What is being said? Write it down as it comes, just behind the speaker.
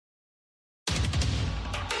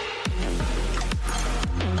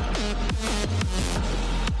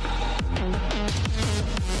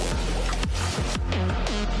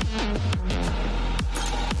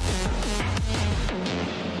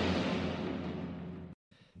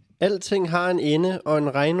Alting har en ende, og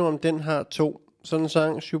en regnorm, den har 2. Sådan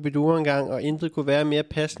sang Shubidua engang, og intet kunne være mere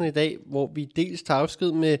passende i dag, hvor vi dels tager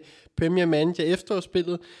afsked med Premier Manager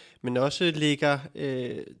efterårsspillet, men også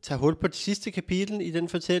tager hul på det sidste kapitel i den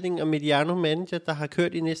fortælling om Mediano Manager, der har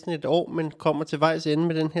kørt i næsten et år, men kommer til vejs ende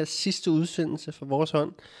med den her sidste udsendelse fra vores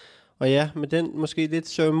hånd. Og ja, med den måske lidt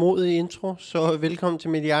sørgmodige intro, så velkommen til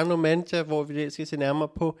Mediano Manager, hvor vi skal se nærmere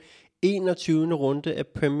på 21. runde af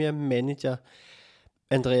Premier Manager.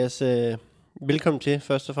 Andreas, velkommen til,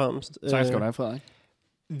 først og fremmest. Tak skal du have, Frederik.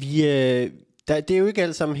 Det er jo ikke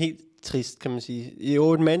alt sammen helt trist, kan man sige.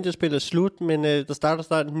 Jo, et managerspil er slut, men der starter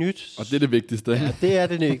snart et nyt. Og det er det vigtigste. Ja, det er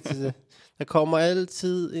det vigtigste. Der kommer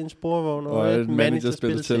altid en sporvogn og et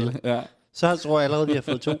managerspil til. Ja. Så tror jeg allerede, vi har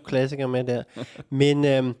fået 2 klassikere med der.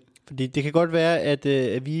 Men fordi det kan godt være,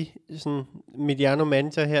 at vi sådan Mediano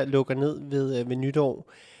Manager her lukker ned ved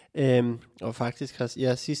nytår. Og faktisk har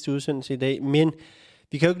jeg sidste udsendelse i dag. Men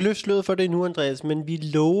vi kan jo ikke løfte sløret for det endnu, Andreas, men vi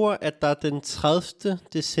lover, at der den 30.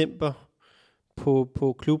 december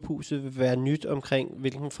på klubhuset vil være nyt omkring,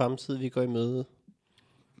 hvilken fremtid vi går i møde.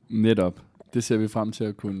 Netop. Det ser vi frem til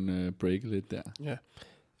at kunne breake lidt der. Ja.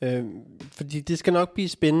 Fordi det skal nok blive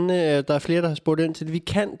spændende. Der er flere, der har spurgt ind til det. Vi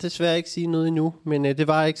kan desværre ikke sige noget endnu, men det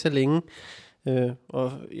var ikke så længe.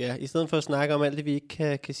 Og ja, i stedet for at snakke om alt det, vi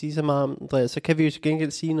ikke kan sige så meget om, Andreas, så kan vi jo til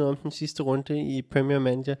gengæld sige noget om den sidste runde i Premier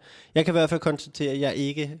Manager. Jeg kan i hvert fald konstatere, at jeg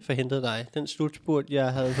ikke forhindrede dig. Den slutspurt,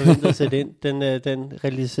 jeg havde forventet at sætte ind, den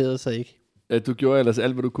realiserede sig ikke. Ja, du gjorde ellers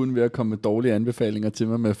alt, hvad du kunne ved at komme med dårlige anbefalinger til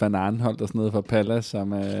mig med Van Arnholt og sådan noget fra Palace, som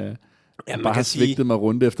bare har svigtet mig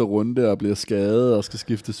runde efter runde og bliver skadet og skal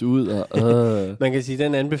skiftes ud. Og, Man kan sige, at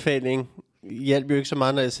den anbefaling hjalp jo ikke så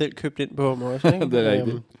meget, når jeg selv købte ind på ham også. Ikke? Det er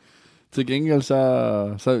rigtigt. Til gengæld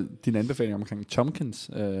så din anbefaling omkring Tompkins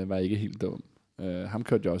var ikke helt dum. Ham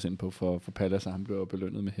kørte jeg også ind på for Palace, og han blev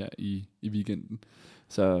belønnet med her i weekenden.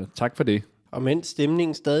 Så tak for det. Og mens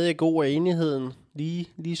stemningen stadig er god og enigheden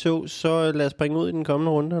lige så lad os springe ud i den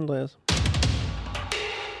kommende runde, Andreas.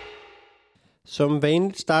 Som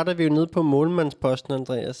vanligt starter vi jo nede på målmandsposten,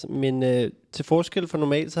 Andreas, men til forskel fra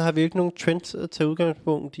normalt, så har vi jo ikke nogen trends at tage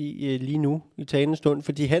udgangspunkt i lige nu i talende stund,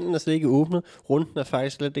 fordi handlen er slet ikke åbnet, runden er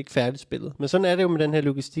faktisk slet ikke færdigspillet. Men sådan er det jo med den her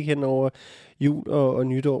logistik hen over jul og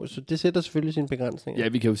nytår, så det sætter selvfølgelig sine begrænsninger. Ja,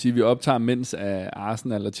 vi kan jo sige, at vi optager mens af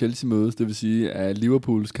Arsenal og Chelsea mødes, det vil sige, at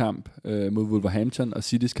Liverpools kamp mod Wolverhampton og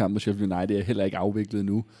Citys kamp mod Sheffield United er heller ikke afviklet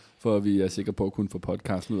nu, for vi er sikre på at kunne få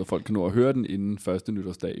podcasten ud, og folk kan nå at høre den inden første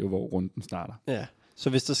nytårsdag, jo, hvor runden starter. Ja, så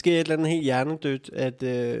hvis der sker et eller andet helt hjernedødt, at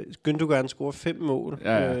Gündogan scorer 5 mål,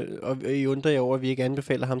 og I undrer jer over, at vi ikke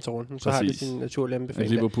anbefaler ham til runden, så har det sin naturlige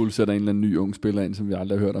anbefaling. At Liverpool sætter en eller anden ny ung spiller ind, som vi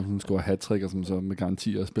aldrig har hørt om, som scorer hat-trick, og som så med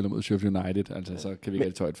garantier spiller mod Sheffield United, altså så kan vi ikke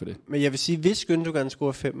have højt for det. Men jeg vil sige, hvis Gündogan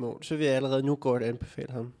scorer 5 mål, så vil jeg allerede nu godt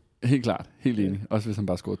anbefale ham. Helt klart, helt enig. Også hvis han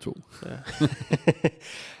bare scorer 2. Ja.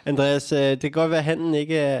 Andreas, det kan godt være, at handen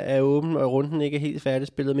ikke er åben, og runden ikke er helt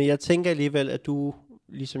færdigspillet, men jeg tænker alligevel, at du,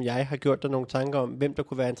 ligesom jeg, har gjort dig nogle tanker om, hvem der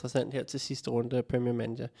kunne være interessant her til sidste runde af Premier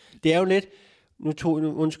Manager. Det er jo lidt,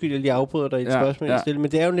 undskyld, jeg lige afbryder dig i et spørgsmål,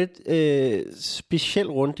 men det er jo en lidt speciel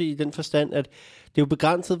runde i den forstand, at det er jo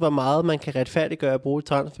begrænset, hvor meget man kan retfærdiggøre at bruge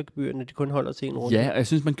transfergebyr, når de kun holder til en runde. Ja, og jeg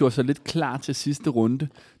synes, man gjorde sig lidt klar til sidste runde.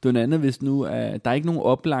 Det er noget andet, hvis nu der er ikke nogen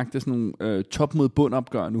oplagte sådan nogle top mod bund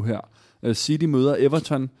opgør nu her. City møder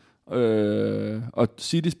Everton, og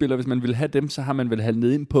City spiller, hvis man vil have dem, så har man vel halvt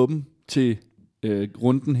ned ind på dem til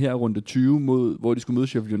runden her, runde 20, hvor de skulle møde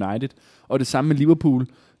Sheffield United. Og det samme med Liverpool.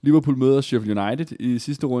 Liverpool møder Sheffield United i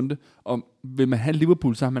sidste runde, og vil man have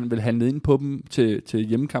Liverpool, så har man vel handlet ind på dem til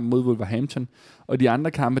hjemmekamp mod Wolverhampton. Og de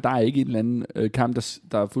andre kampe, der er ikke en eller anden kamp,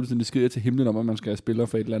 der fuldstændig skriger til himlen om, at man skal spille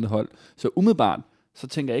for et eller andet hold. Så umiddelbart, så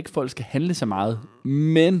tænker jeg ikke, at folk skal handle så meget.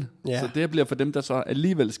 Men, så det bliver for dem, der så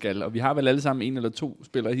alligevel skal. Og vi har vel alle sammen 1 eller 2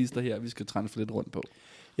 spillere hister her, vi skal transfere lidt rundt på.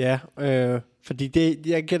 Ja, fordi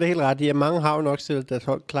jeg giver dig helt ret i, at mange har jo nok stillet deres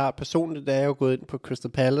hold klar. Personligt er jeg jo gået ind på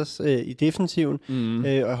Crystal Palace i defensiven,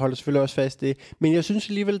 og jeg holder selvfølgelig også fast det. Men jeg synes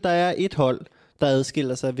alligevel, der er et hold, der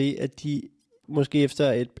adskiller sig ved, at de måske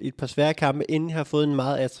efter et par svære kampe endelig har fået en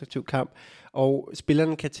meget attraktiv kamp. Og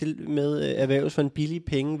spillerne kan til med erhverves for en billig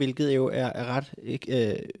penge, hvilket jo er ret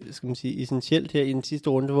skal man sige, essentielt her i den sidste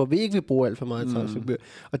runde, hvor vi ikke vil bruge alt for meget transfergebyr.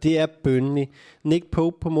 Og det er Burnley. Nick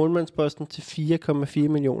Pope på målmandsposten til 4,4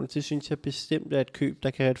 millioner. Det synes jeg bestemt er et køb, der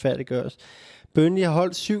kan retfærdiggøres. Burnley har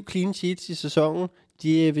holdt 7 clean sheets i sæsonen.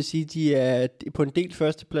 De vil sige, de er på en del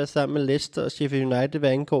førsteplads sammen med Leicester og Sheffield United,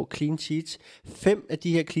 hvad angår clean sheets. 5 af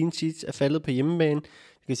de her clean sheets er faldet på hjemmebane.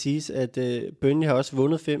 Det kan siges, at Burnley har også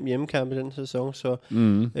vundet 5 hjemmekampe i den sæson, så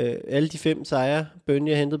alle de 5 sejre,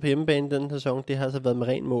 Burnley har hentet på hjemmebane i den sæson, det har altså været med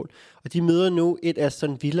ren mål. Og de møder nu et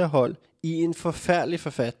Aston Villa-hold i en forfærdelig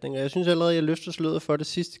forfatning, og jeg synes allerede, jeg løfter sløret for det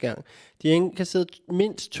sidste gang. De har indkasseret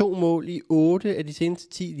mindst 2 mål i 8 af de seneste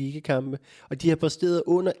 10 ligakampe, og de har præsteret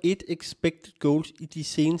under 1 expected goals i de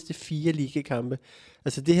seneste 4 ligakampe.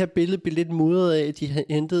 Altså det her billede blev lidt mudret af, at de har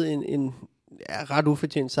hentet en ret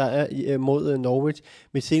ufortjent sejr mod Norwich,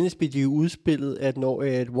 men senest blev de jo udspillet af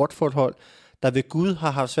et Watford-hold, der ved Gud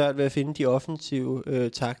har haft svært ved at finde de offensive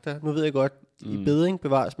takter. Nu ved jeg godt, i bedring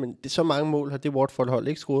bevares, men det så mange mål har det Watford-hold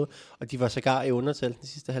ikke scoret, og de var sågar i undertal den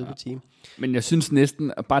sidste halve time. Men jeg synes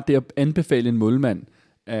næsten, at bare det at anbefale en målmand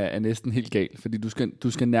er næsten helt galt, fordi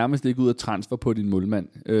du skal nærmest ikke ud og transfer på din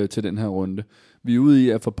målmand til den her runde. Vi er ude i,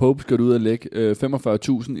 at for Pope skal du ud og lægge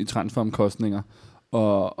 45.000 i transferomkostninger,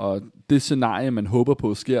 og det scenarie, man håber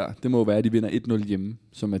på sker, det må være, at de vinder 1-0 hjemme,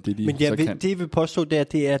 som er det, de så kan. Men det vil påstå,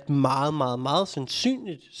 det er et meget, meget, meget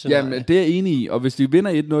sandsynligt scenarie. Jamen, det er jeg enig i, og hvis de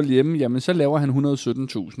vinder 1-0 hjemme, jamen, så laver han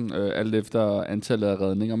 117.000, alt efter antallet af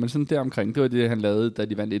redninger, men sådan deromkring, det var det, han lavede, da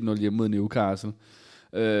de vandt 1-0 hjemme mod Newcastle.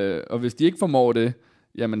 Og hvis de ikke formår det,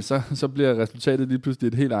 jamen, så bliver resultatet lige pludselig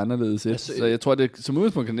et helt anderledes. Altså, så jeg tror, det som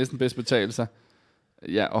udgangspunkt kan næsten bedst betale sig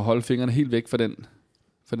at holde fingrene helt væk for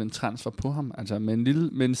den transfer på ham. Altså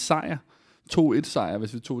med en sejr, 2-1 sejr,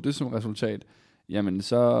 hvis vi tog det som resultat, jamen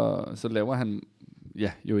så laver han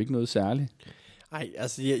jo ikke noget særligt. Nej,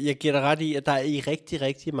 altså jeg giver dig ret i, at der i rigtig,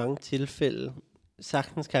 rigtig mange tilfælde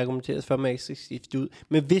sagtens kan argumenteres for, at man ikke skal skifte ud.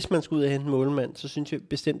 Men hvis man skal ud og hente en målmand, så synes jeg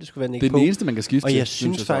bestemt, det skulle være Nick Pope. Det er den eneste, man kan skifte til. Og jeg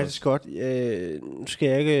synes faktisk godt, nu skal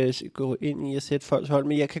jeg ikke gå ind i at sætte folks hold,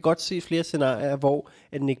 men jeg kan godt se flere scenarier, hvor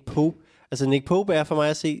at Nick Pope er for mig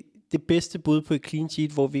at se det bedste bud på et clean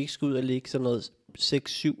sheet, hvor vi ikke skal ud og lægge sådan noget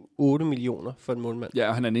 6, 7, 8 millioner for en målmand. Ja,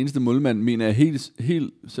 og han er den eneste målmand, mener jeg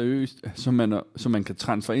helt seriøst, som man kan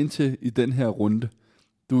transfere ind til i den her runde.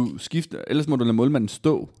 Du skifter, ellers må du lade målmanden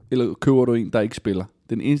stå, eller køber du en, der ikke spiller.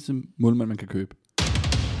 Den eneste målmand, man kan købe.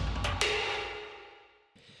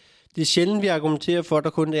 Det er sjældent, vi argumenterer for, at der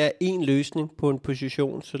kun er én løsning på en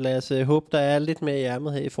position, så lad os håbe, der er lidt mere i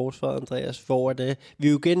ærmet her i forsvaret, Andreas, hvor at, vi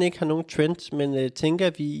jo igen ikke har nogen trends, men tænker,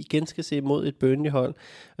 at vi igen skal se mod et Burnley-hold.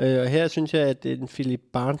 Og her synes jeg, at en Philip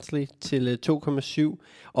Barnsley til 2,7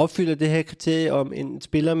 opfylder det her kriterie om en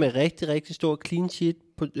spiller med rigtig, rigtig stor clean sheet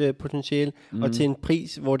potentiale, og til en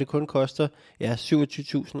pris, hvor det kun koster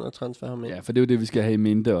 27.000 at transfere ham ind. Ja, for det er jo det, vi skal have i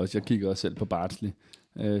mente også. Jeg kigger også selv på Barnsley,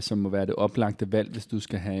 som må være det oplagte valg, hvis du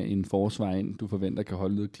skal have en forsvar ind, du forventer kan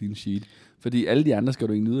holde noget clean sheet. Fordi alle de andre skal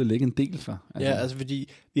du egentlig ud og lægge en del for. Altså. Ja, altså fordi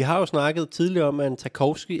vi har jo snakket tidligere om, at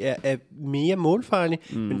Tarkowski er mere målfarlig,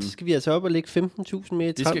 men så skal vi altså op og lægge 15.000 mere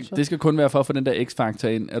i transfer. Det skal kun være for at få den der x-faktor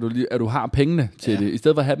ind, at du har pengene til det. I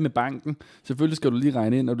stedet for at have dem i banken, selvfølgelig skal du lige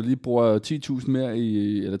regne ind, at du lige bruger 10.000 mere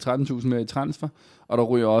eller 13.000 mere i transfer, og der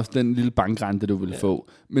ryger også den lille bankrente, du vil få.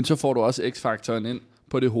 Men så får du også x-faktoren ind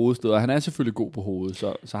på det hovedsted, og han er selvfølgelig god på hovedet,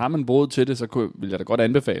 så har man råd til det, så vil jeg da godt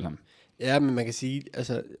anbefale ham. Ja, men man kan sige,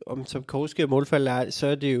 altså om Tarkowski er målfald, så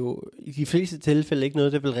er det jo i de fleste tilfælde ikke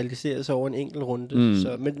noget, der vil realiseres over en enkelt runde.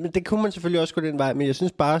 Så, men det kunne man selvfølgelig også gå den vej, men jeg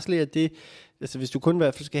synes Barnsley, at det, altså hvis du kun i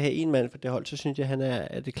hvert fald skal have en mand for det hold, så synes jeg, han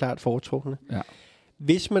er det klart foretrukne. Ja.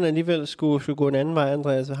 Hvis man alligevel skulle gå en anden vej,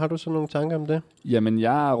 Andreas, har du så nogle tanker om det? Jamen,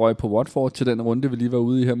 jeg røg på Watford til den runde, vi lige var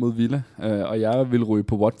ude i her mod Villa, og jeg vil ryge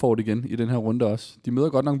på Watford igen i den her runde også. De møder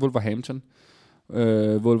godt nok Wolverhampton.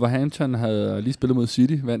 Wolverhampton havde lige spillet mod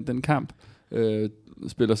City, vandt den kamp.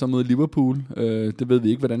 Spiller så mod Liverpool. Det ved vi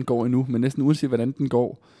ikke, hvordan den går endnu, men næsten uanset, hvordan den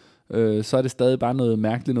går, så er det stadig bare noget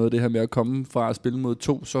mærkeligt noget, det her med at komme fra at spille mod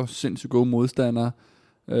 2 så sindssygt gode modstandere,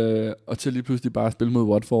 og til lige pludselig bare at spille mod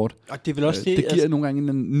Watford. Og det, vil også det giver nogle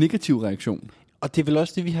gange en negativ reaktion. Og det er vel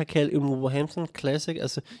også det, vi har kaldt en Wolverhampton Classic.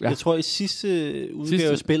 Altså, jeg tror, i sidste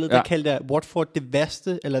udgave af spillet, der kaldte jeg Watford det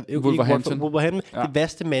værste, eller Wolverhampton det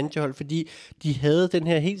værste managerhold, fordi de havde den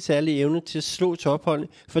her helt særlige evne til at slå topholdene,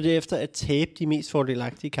 for derefter at tabe de mest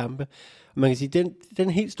fordelagtige kampe. Man kan sige, den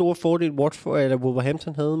helt store fordel Watford eller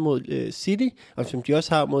Wolverhampton havde mod City, og som de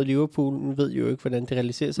også har mod Liverpool, nu ved jeg jo ikke, hvordan det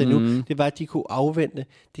realiserer sig endnu, det var, at de kunne afvente.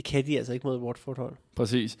 Det kan de altså ikke mod Watford-hold.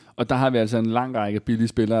 Præcis, og der har vi altså en lang række billige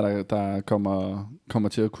spillere, der kommer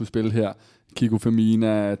til at kunne spille her. Kiko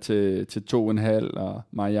Femina til 2,5, og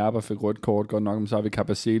Mariaba fik rødt kort, godt nok, men så har vi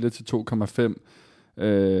Capacele til 2,5,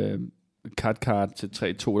 Katkart til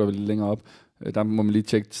 3,2, der vil lidt længere op. Der må man lige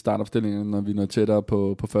tjekke startopstillingen, når vi når tættere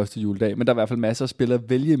på første juledag. Men der er i hvert fald masser af spillere at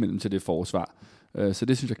vælge imellem til det forsvar. Så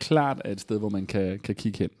det synes jeg klart er et sted, hvor man kan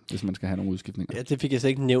kigge hen, hvis man skal have nogle udskiftninger. Ja, det fik jeg så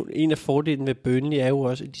ikke nævnt. En af fordelene ved Burnley er jo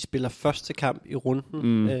også, at de spiller første kamp i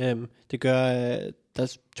runden. Det gør, der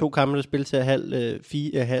er 2 kampe, der spiller til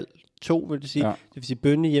halv 2, vil det sige. Ja. Det vil sige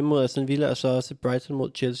Burnley hjemme mod Aston Villa, og så også Brighton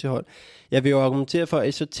mod Chelsea-hold. Jeg vil jo argumentere for,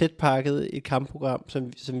 at så tæt pakket et kampprogram,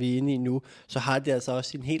 som vi er inde i nu, så har det altså også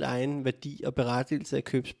sin helt egen værdi og berettigelse at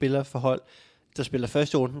købe spillere for hold, der spiller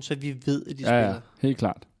første runden, så vi ved, at de spiller. Ja, helt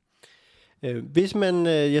klart. Hvis man,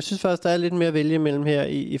 jeg synes faktisk, der er lidt mere at vælge mellem her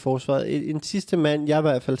i forsvaret. En sidste mand, jeg i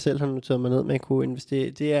hvert fald selv har noteret mig ned, man kunne investere,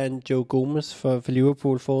 det er en Joe Gomez for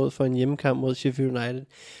Liverpool forud for en hjemmekamp mod Sheffield United.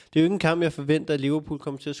 Det er jo ikke en kamp, jeg forventer, at Liverpool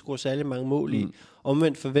kommer til at score særlig mange mål i.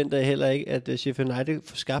 Omvendt forventer jeg heller ikke, at Sheffield United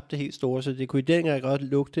får skabt det helt store, så det kunne i den gang godt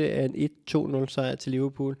lugte af en 1-2-0 sejr til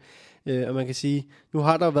Liverpool. Og man kan sige, nu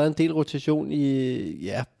har der jo været en del rotation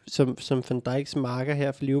som Van Dijks marker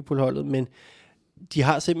her for Liverpool-holdet, men de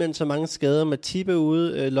har simpelthen så mange skader. Matip er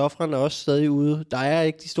ude, Lovren er også stadig ude. Der er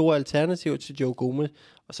ikke de store alternativer til Joe Gomez.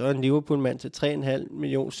 Og så er en Liverpool-mand til 3,5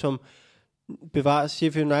 millioner, som bevarer.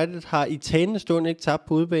 Sheffield United har i talende stund ikke tabt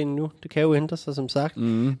på udebanen nu. Det kan jo ændre sig, som sagt.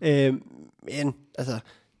 Men altså,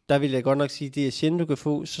 der vil jeg godt nok sige, det er sjældent, du kan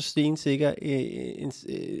få så stensikker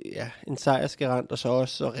en sejrsgarant, og så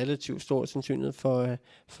også så relativt stor sandsynlighed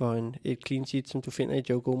for et clean sheet, som du finder i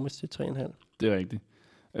Joe Gomez til 3,5. Det er rigtigt.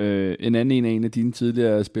 En af dine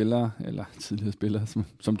tidligere spillere,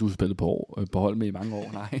 som du spillede på hold med i mange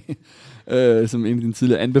år, som en af dine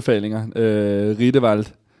tidligere anbefalinger, Riedewald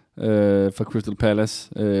fra Crystal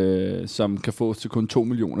Palace, som kan få til kun 2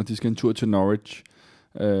 millioner. De skal en tur til Norwich.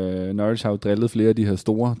 Norwich har jo drillet flere af de her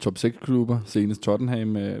store top 6 klubber, senest Tottenham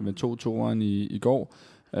med 2-2'eren i går.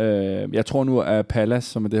 Jeg tror nu, at Palace,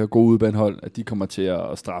 som er det her gode udbanehold, at de kommer til at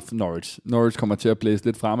straffe Norwich. Norwich kommer til at blæse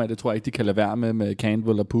lidt fremad. Det tror jeg ikke, de kan lade være med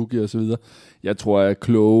Cantwell og Pukki og så videre. Jeg tror, at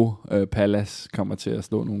kloge Palace kommer til at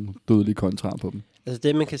slå nogle dødelige kontra på dem. Altså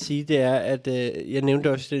det, man kan sige, det er, at jeg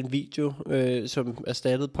nævnte også i den video, som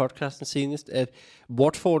erstattede podcasten senest, at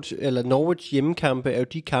Watford eller Norwich hjemmekampe er jo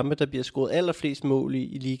de kampe, der bliver scoret allerflest mål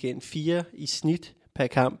i ligaen. 4 i snit per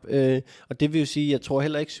kamp. Og det vil jo sige, jeg tror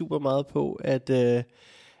heller ikke super meget på,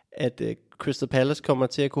 at Crystal Palace kommer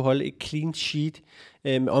til at kunne holde et clean sheet.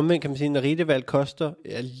 Omvendt kan man sige, når Riedewald koster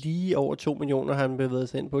lige over 2 millioner, har han bevæget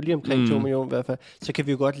sig ind på, lige omkring 2 millioner i hvert fald, så kan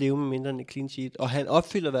vi jo godt leve med mindre end et clean sheet. Og han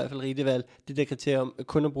opfylder i hvert fald Riedewald det der kriterium,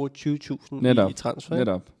 kun at bruge 20.000 i transfer.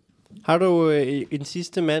 Netop. Har du en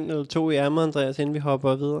sidste mand eller to i ærmet, Andreas, inden vi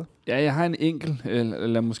hopper videre? Ja, jeg har en enkelt,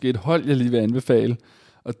 eller måske et hold, jeg lige vil anbefale,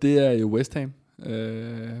 og det er jo West Ham.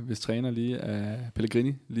 Hvis træner lige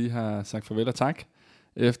Pellegrini lige har sagt farvel og tak,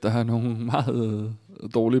 efter at have nogle meget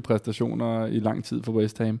dårlige præstationer i lang tid for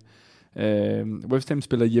West Ham. West Ham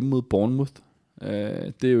spiller hjemme mod Bournemouth.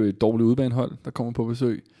 Det er jo et dårligt udbanehold, der kommer på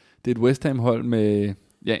besøg. Det er et West Ham-hold med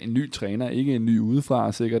en ny træner, ikke en ny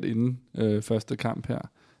udefra, sikkert inden første kamp her,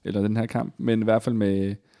 eller den her kamp, men i hvert fald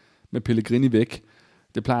med Pellegrini væk.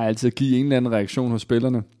 Det plejer altid at give en eller anden reaktion hos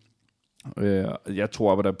spillerne. Jeg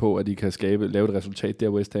tror der på, at de kan lave et resultat der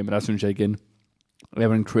West Ham, men der synes jeg igen,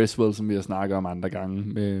 Evan Creswell, som vi har snakket om andre gange,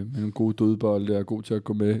 med en god dødbold og god til at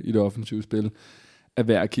gå med i det offensive spil, er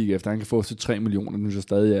værd at kigge efter. Han kan få til 3 millioner, den synes jeg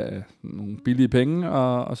stadig er nogle billige penge,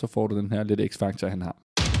 og så får du den her lidt x-faktor, han har.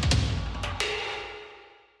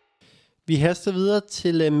 Vi haster videre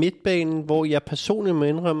til midtbanen, hvor jeg personligt må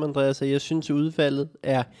indrømme, Andreas, at jeg synes, at udvalget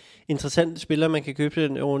er interessante spillere, man kan købe i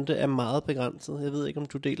den runde, er meget begrænset. Jeg ved ikke, om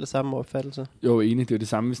du deler samme opfattelse. Jo, enig. Det er det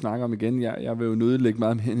samme, vi snakker om igen. Jeg vil jo nødt lægge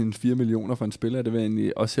meget mere end 4 millioner for en spiller. Det vil jeg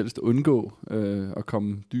egentlig også helst undgå at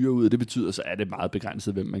komme dyre ud. Det betyder, så er det meget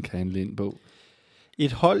begrænset, hvem man kan handle ind på.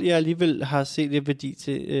 Et hold, jeg alligevel har set et værdi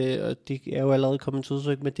til, og det er jo allerede kommet til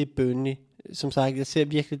udtryk, men det er Burnley. Som sagt, jeg ser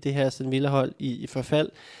virkelig det her Aston Villa-hold i forfald,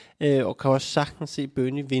 og kan også sagtens se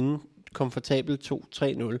Burnley vinde komfortabelt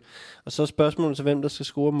 2-3-0. Og så er spørgsmålet så, hvem der skal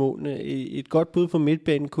score målene. Et godt bud på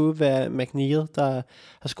midtbanen kunne være McNeil, der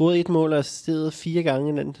har scoret 1 mål og assisteret 4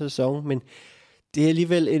 gange i den sæson, men det er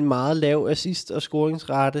alligevel en meget lav assist- og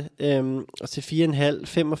scoringsrate, og til 4,5,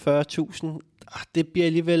 45.000. Det bliver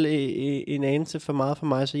alligevel en anelse for meget for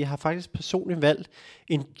mig, så jeg har faktisk personligt valgt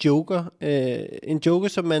en joker,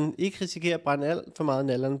 som man ikke risikerer at brænde alt for meget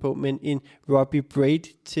nallerne på, men en Robbie Brady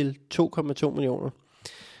til 2,2 millioner.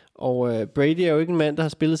 Og Brady er jo ikke en mand, der har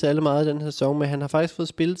spillet særlig meget i den her sæson, men han har faktisk fået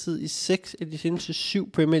spilletid i 6 af de seneste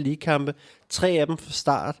 7 Premier League-kampe, 3 af dem fra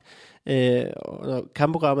start. Og når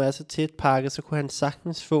kampprogrammet er så tæt pakket, så kunne han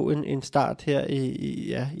sagtens få en start her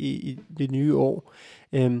i det nye år.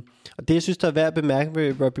 Og det jeg synes der er værd at bemærke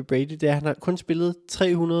ved Robbie Brady, det er at han har kun spillet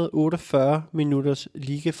 348 minutters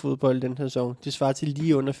ligafodbold den her sæson. Det svarer til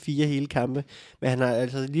lige under 4 hele kampe, men han har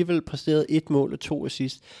altså alligevel præsteret 1 mål og 2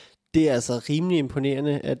 assist. Det er altså rimelig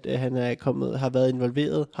imponerende, at han har været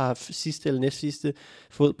involveret, har haft sidste eller næstsidste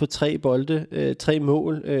fod på 3 bolde, 3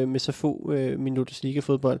 mål med så få minutters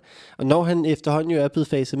ligafodbold. Og når han efterhånden jo er blevet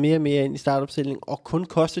faset mere og mere ind i startopstillingen, og kun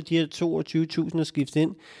koster de her 22.000 at skifte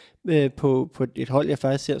ind på et hold, jeg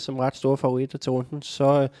faktisk ser som ret store favoritter til runden,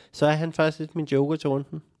 så er han faktisk lidt min joker til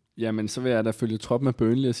runden. Jamen, så vil jeg da følge trop med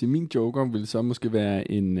Burnley og sige, min joker vil så måske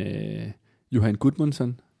være en Johan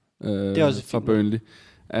Gudmundsson fra Burnley.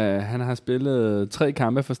 Han har spillet 3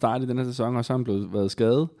 kampe fra start i den her sæson, og så har han været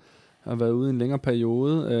skadet og været ude i en længere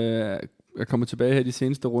periode. Jeg kommer tilbage her de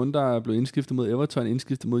seneste runder og er blevet indskiftet mod Everton,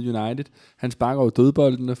 indskiftet mod United. Han sparker jo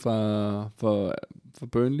dødboldene for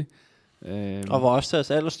Burnley. Og var også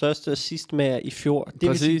deres allerstørste assistmager i fjor. Det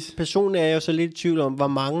præcis. Personen er jo så lidt i tvivl om, hvor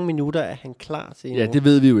mange minutter er han klar til. Ja, det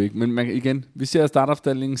ved vi jo ikke. Men igen, vi ser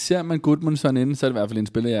startopstillingen. Ser man Gudmundsson inden, så er det i hvert fald en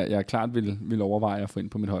spiller, jeg klart vil overveje at få ind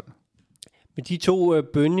på mit hold. Med de 2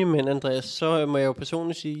 Burnley-mænd, Andreas, så må jeg jo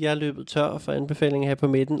personligt sige, at jeg er løbet tør for anbefalinger her på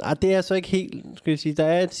midten. Det er så ikke helt, skal jeg sige. Der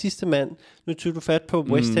er et sidste mand. Nu tog du fat på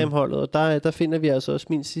West Ham-holdet, og der finder vi altså også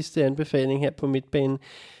min sidste anbefaling her på midtbanen.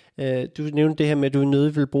 Du nævnte det her med, at du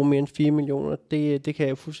nødig vil bruge mere end 4 millioner. Det kan jeg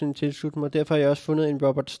jo fuldstændig tilslutte mig. Derfor har jeg også fundet en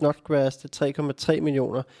Robert Snodgrass til 3,3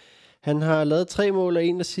 millioner. Han har lavet 3 mål og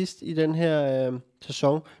 1 assist i den her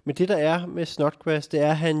sæson. Men det der er med Snodgrass, det er,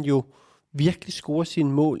 at han jo virkelig scorer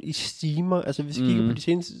sine mål i stimer. Altså hvis vi kigger på de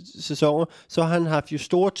seneste sæsoner, så har han haft jo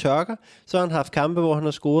store tørker. Så har han haft kampe, hvor han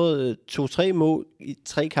har scoret 2-3 mål i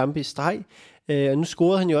 3 kampe i streg. Og nu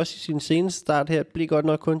scorede han jo også i sin seneste start her. Det blev godt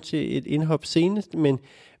nok kun til et indhop senest,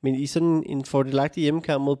 men i sådan en fordelagtig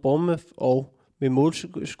hjemmekamp mod Bournemouth, og med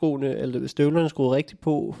målskoene, eller støvlerne skruet rigtigt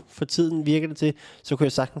på, for tiden virker det til, så kunne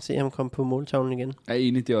jeg sagtens se ham komme på måltavlen igen. Jeg er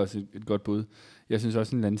enig, det er også et godt bud. Jeg synes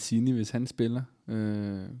også, en Lanzini, hvis han spiller,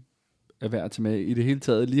 er værd at tage med. I det hele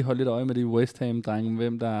taget, lige holde lidt øje med de West Ham-drenge,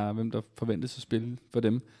 hvem der forventes at spille for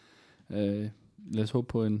dem. Lad os håbe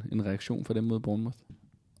på en reaktion for dem mod Bournemouth.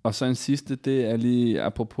 Og så en sidste, det er lige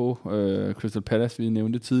apropos Crystal Palace, vi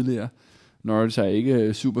nævnte tidligere. Norwich er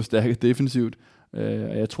ikke super stærke defensivt,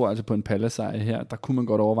 og jeg tror altså på en Palace-sejr her, der kunne man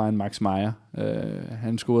godt overveje en Max Meyer.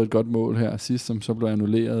 Han scorede et godt mål her sidst, som så blev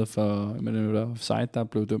annulleret for offside, der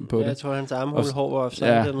blev dømt på det. Jeg tror, hans armhulehår var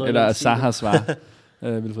offside. Eller Sahas var.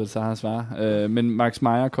 Wilfried Sahas var. Men Max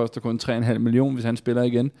Meyer koster kun 3,5 millioner, hvis han spiller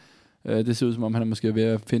igen. Det ser ud som om, han er måske ved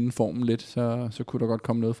at finde formen lidt, så kunne der godt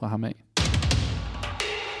komme noget fra ham af.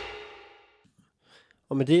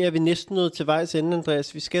 Og med det er vi næsten nået til vejs ende,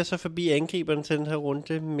 Andreas. Vi skal så forbi angriberne til den her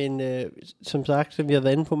runde, men som sagt, som vi har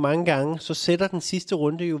været inde på mange gange, så sætter den sidste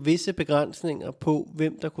runde jo visse begrænsninger på,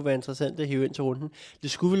 hvem der kunne være interessant at hive ind til runden.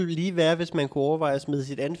 Det skulle vel lige være, hvis man kunne overveje at smide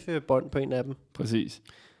sit anførerbånd på en af dem. Præcis.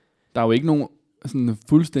 Der er jo ikke nogen sådan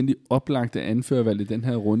fuldstændig oplagte anførervalg i den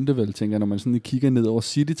her runde, vel, tænker jeg, når man sådan kigger ned over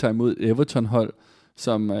City tager imod Everton-hold,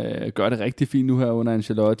 som gør det rigtig fint nu her under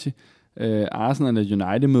Ancelotti. Arsenal og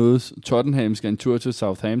United mødes. Tottenham skal en tur til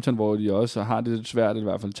Southampton, hvor de også har det lidt svært, i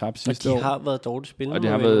hvert fald tabt sidste år. Og de har været dårligt spillende. Og de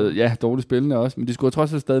har været, dårligt spillende også, men de scorer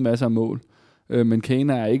trods alt stadig masser af mål. Men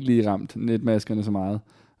Kane er ikke lige ramt netmaskerne så meget.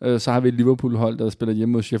 Så har vi et Liverpool-hold, der spiller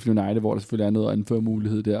hjemme mod Sheffield United, hvor der selvfølgelig er noget at anføre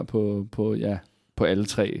mulighed der på alle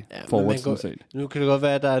 3 forwards. Nu kan det godt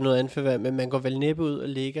være, at der er noget anførvalg, men man går vel næppe ud og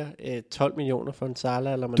lægger 12 millioner for en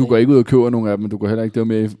Salah eller Mané. Du går ikke ud og køber nogle af dem, men du går heller ikke det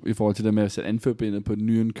med i forhold til det med at sætte anførbindet på den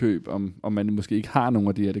nye køb, om man måske ikke har nogle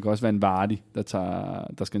af de her. Det kan også være en Vardy,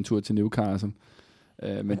 der skal en tur til Newcastle.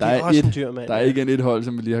 Men der er ikke et hold,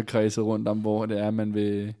 som vi lige har kredset rundt om, hvor det er,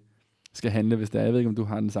 man skal handle, hvis det er. Jeg ved ikke, om du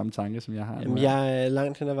har den samme tanke, som jeg har. Jamen, jeg er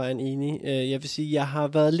langt hen ad vejen enig. Jeg vil sige, jeg har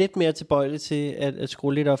været lidt mere tilbøjelig til at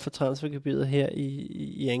skrue lidt op for transfergebyret her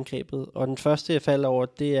i angrebet. Og den første, jeg falder over,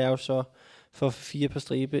 det er jo så for 4 på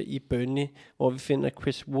stribe i Burnley, hvor vi finder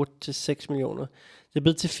Chris Wood til 6 millioner. Det er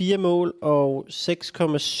blevet til 4 mål og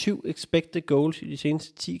 6,7 expected goals i de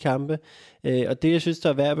seneste 10 kampe. Og det, jeg synes, der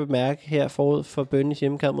er værd at bemærke her forud for Burnleys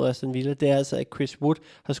hjemmekamp mod Aston Villa, det er altså, at Chris Wood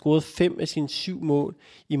har scoret 5 af sine 7 mål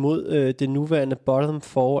imod det nuværende bottom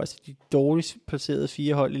 4, altså de dårligst placerede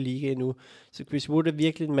 4 hold i ligaen nu. Så Chris Wood er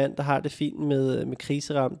virkelig en mand, der har det fint med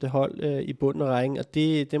kriseramte hold i bunden af rækken, og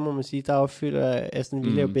det må man sige, der opfylder Aston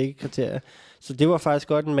Villa jo begge kriterier. Så det var faktisk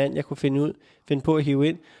godt en mand, jeg kunne finde på at hive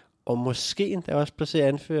ind, og måske endda også placere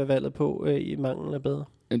anførervalget på i manglen af bedre.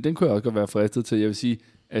 Den kunne jeg også godt være fristet til. Jeg vil sige,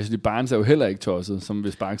 Ashley Barnes er jo heller ikke tosset, som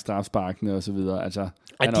vil sparke strafsparkene og så videre. Altså,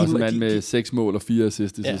 han er også en mand med 6 mål og 4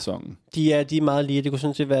 assist i sæsonen. De er meget lige, det kunne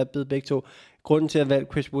sådan set være blevet begge to. Grunden til at valge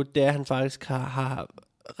Chris Wood, det er, at han faktisk har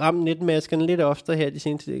ramt netmaskerne lidt oftere her de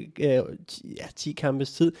seneste 10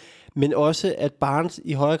 kampes tid, men også at Barnes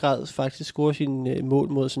i højere grad faktisk scorer sine mål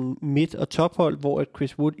mod sådan midt- og tophold, hvor at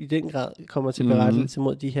Chris Wood i den grad kommer til berettelse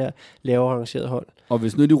mod de her lavere arrangerede hold. Og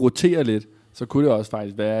hvis nu de roterer lidt, så kunne det også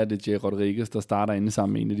faktisk være, at det er Jay Rodriguez, der starter inde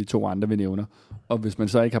sammen med en af de 2 andre, vi nævner. Og hvis man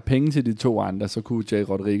så ikke har penge til de 2 andre, så kunne Jay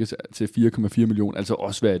Rodriguez til 4,4 millioner altså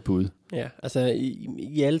også være et bud. Ja, altså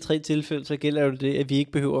i alle 3 tilfælde, så gælder jo det, at vi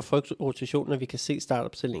ikke behøver at frygte rotation, når vi kan se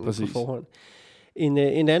startopstillingen på forhånd. En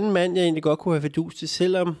anden mand, jeg egentlig godt kunne have fordus til,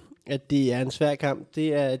 selvom at det er en svær kamp,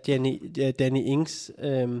 det er Danny Ings.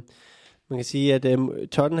 Man kan sige, at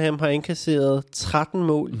Tottenham har indkasseret 13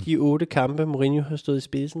 mål i 8 kampe. Mourinho har stået i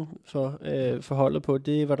spidsen for holdet på.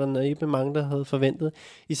 Det var der næppe mange, der havde forventet.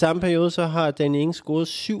 I samme periode så har Danny Ings scoret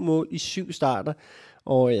 7 mål i 7 starter.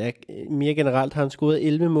 Og mere generelt har han scoret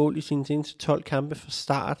 11 mål i sine seneste 12 kampe fra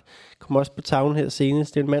start. Kom også på tavlen her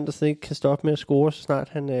senest. Det er en mand, der slet ikke kan stoppe med at score, så snart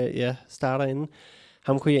han starter inden.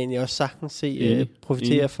 Ham kunne jeg egentlig også sagtens se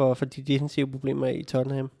profitere for de defensive problemer i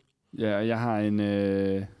Tottenham. Ja, og jeg har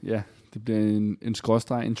det bliver en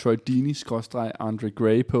skråstreg, en Troy Deeney skråstreg Andre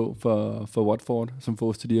Gray på for Watford, som får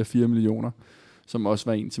os til de her 4 millioner, som også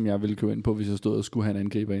var en, som jeg ville købe ind på, hvis jeg stod og skulle have en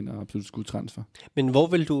angriber ind og absolut skulle transfer. Men hvor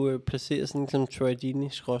vil du placere sådan som Troy Deeney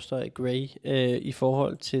skråstreg Gray i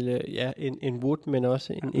forhold til en Wood, men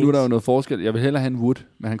også en Nu er der jo noget forskel. Jeg vil hellere have en Wood,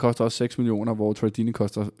 men han koster også 6 millioner, hvor Troy Deeney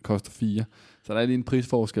koster 4. Så der er lige en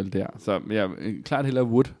prisforskel der. Så jeg klart hellere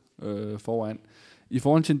Wood foran. I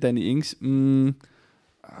forhold til Danny Ings,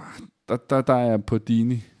 der er jeg på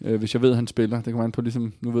Deeney, hvis jeg ved, at han spiller. Det kommer an på,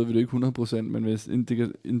 ligesom, nu ved vi det ikke 100%, men hvis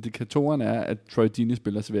indikatoren er, at Troy Deeney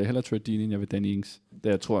spiller, så vil jeg hellere Troy Deeney, end jeg vil Danny Ings. Da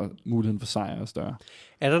jeg tror, muligheden for sejr er større.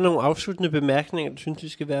 Er der nogle afsluttende bemærkninger, du synes, vi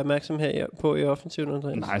skal være opmærksom her på i offensiven,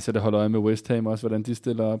 Andreas? Nej, så det holder øje med West Ham også, hvordan de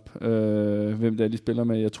stiller op. Hvem der de spiller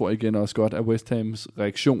med. Jeg tror igen også godt, at West Hams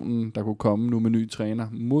reaktionen, der kunne komme nu med ny træner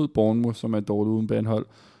mod Bournemouth, som er et dårligt uden banehold,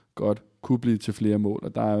 godt kunne blive til flere mål,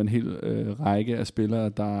 og der er jo en hel række af spillere,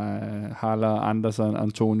 der er Haller, Andersen,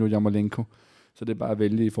 Antonio, Yarmolenko, så det er bare at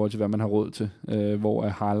vælge i forhold til, hvad man har råd til. Hvor er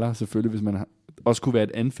Haller selvfølgelig, hvis man også kunne være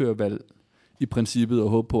et anførervalg i princippet, og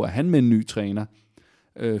håbe på, at han med en ny træner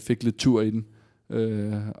fik lidt tur i den,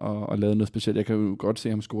 og lavede noget specielt. Jeg kan jo godt se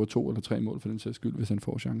ham score 2 eller 3 mål for den sags skyld, hvis han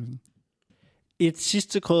får chancen. Et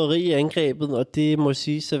sidste krydderi i angrebet, og det må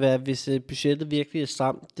siges at være, hvis budgettet virkelig er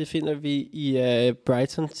stramt, det finder vi i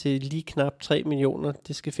Brighton til lige knap 3 millioner.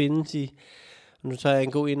 Det skal findes i, og nu tager jeg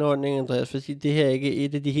en god indordning, Andreas, fordi det her er ikke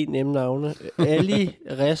et af de helt nemme navne. Ali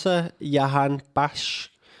Reza Jahan Bash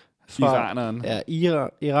fra Iraneren. Ja,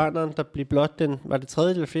 Iraneren, der blev blot var det 3.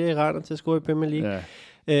 eller 4. iraner til at score i Premier League. Ja.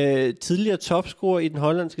 Tidligere topscorer i den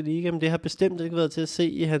hollandske liga, men det har bestemt ikke været til at se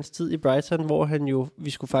i hans tid i Brighton, hvor vi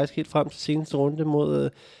skulle faktisk helt frem til seneste runde mod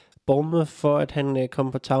Bournemouth, for at han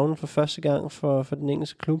kom på tavlen for første gang for den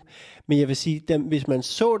engelske klub. Men jeg vil sige, hvis man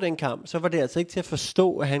så den kamp, så var det altså ikke til at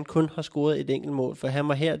forstå, at han kun har scoret et enkelt mål, for han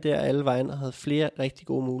var her der alle vejen og havde flere rigtig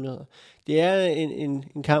gode muligheder. Det er en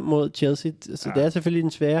kamp mod Chelsea, så det er selvfølgelig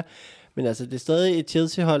en svær, men altså det er stadig et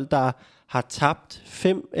Chelsea-hold, der har tabt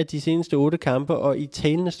 5 af de seneste 8 kampe, og i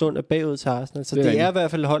talende stund er bagud til Arsenal. Så det er i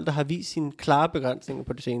hvert fald et hold, der har vist sine klare begrænsninger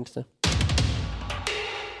på det seneste.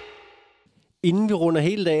 Inden vi runder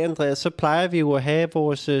helt af, Andreas, så plejer vi jo at have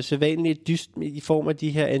vores sædvanlige dyst i form af de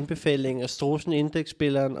her anbefalinger, Strossen,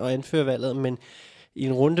 indeksspilleren og anførvalget, men i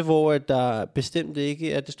en runde, hvor der bestemt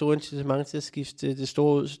ikke er det store incitament til at skifte det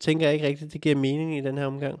store ud, så tænker jeg ikke rigtigt, at det giver mening i den her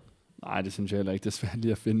omgang. Nej, det synes jeg heller ikke. Det er svært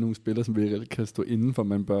lige at finde nogle spillere, som virkelig kan stå inden for,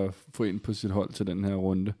 man bør få ind på sit hold til den her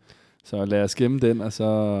runde. Så lad os gemme den, og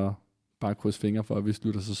så bare krydse fingre for, at vi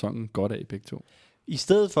slutter sæsonen godt af begge to. I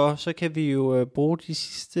stedet for, så kan vi jo bruge de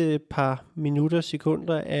sidste par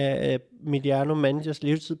sekunder af Mediano Managers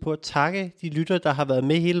levetid på at takke de lytter, der har været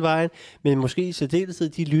med hele vejen, men måske i særdeleshed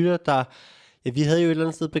de lytter, der... Ja, vi havde jo et eller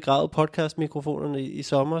andet sted begravet podcastmikrofonerne i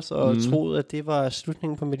sommer, og troede, at det var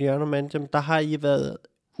slutningen på Mediano Manager, men der har I været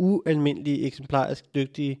ualmindeligt eksemplarisk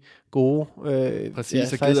dygtige, gode. Præcis,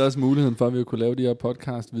 så givet os muligheden for, at vi kunne lave de her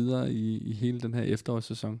podcast videre i hele den her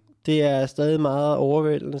efterårssæson. Det er stadig meget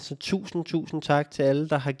overvældende, så tusind tak til alle,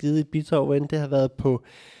 der har givet et bidrag, hvor det har været på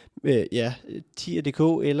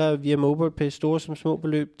tier.dk eller via MobilePay, store som små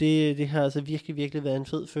beløb. Det har altså virkelig været en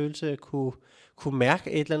fed følelse at kunne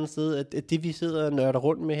mærke et eller andet sted, at det vi sidder og nørder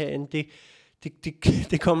rundt med herinde,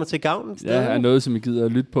 det kommer til gavn. Ja, er noget, som I gider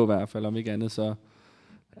at lytte på i hvert fald, om ikke andet, så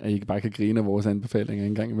at I bare kan grine af vores anbefalinger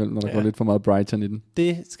en gang imellem, når der går lidt for meget Brighton i den.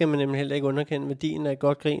 Det skal man nemlig heller ikke underkende. Værdien er et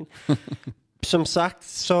godt grin. Som sagt,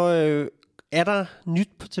 så er der nyt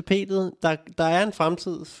på tapetet? Der er en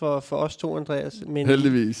fremtid for os to, Andreas. Men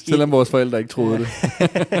heldigvis, selvom vores forældre ikke troede det.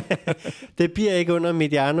 Det bliver ikke under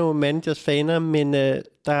Mediano Managers faner, men der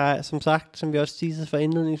er, som sagt, som vi også teasede for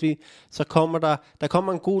indledningsvis, så kommer der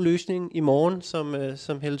kommer en god løsning i morgen,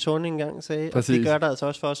 som Helle Thorning engang sagde. Præcis. Og det gør der altså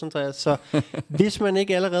også for os, Andreas. Så hvis man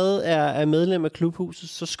ikke allerede er medlem af klubhuset,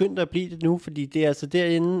 så skynd dig at blive det nu, fordi det er altså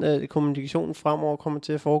derinde, kommunikationen fremover kommer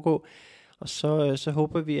til at foregå. Og så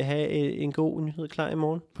håber vi at have en god nyhed klar i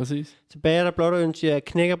morgen. Præcis. Tilbage er der blot at ønske jer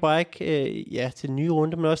knæk og bræk til den nye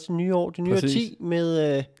runde, men også det nye år. Det nye år 10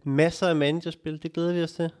 med masser af managerspil. Det glæder vi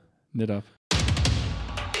os til. Netop.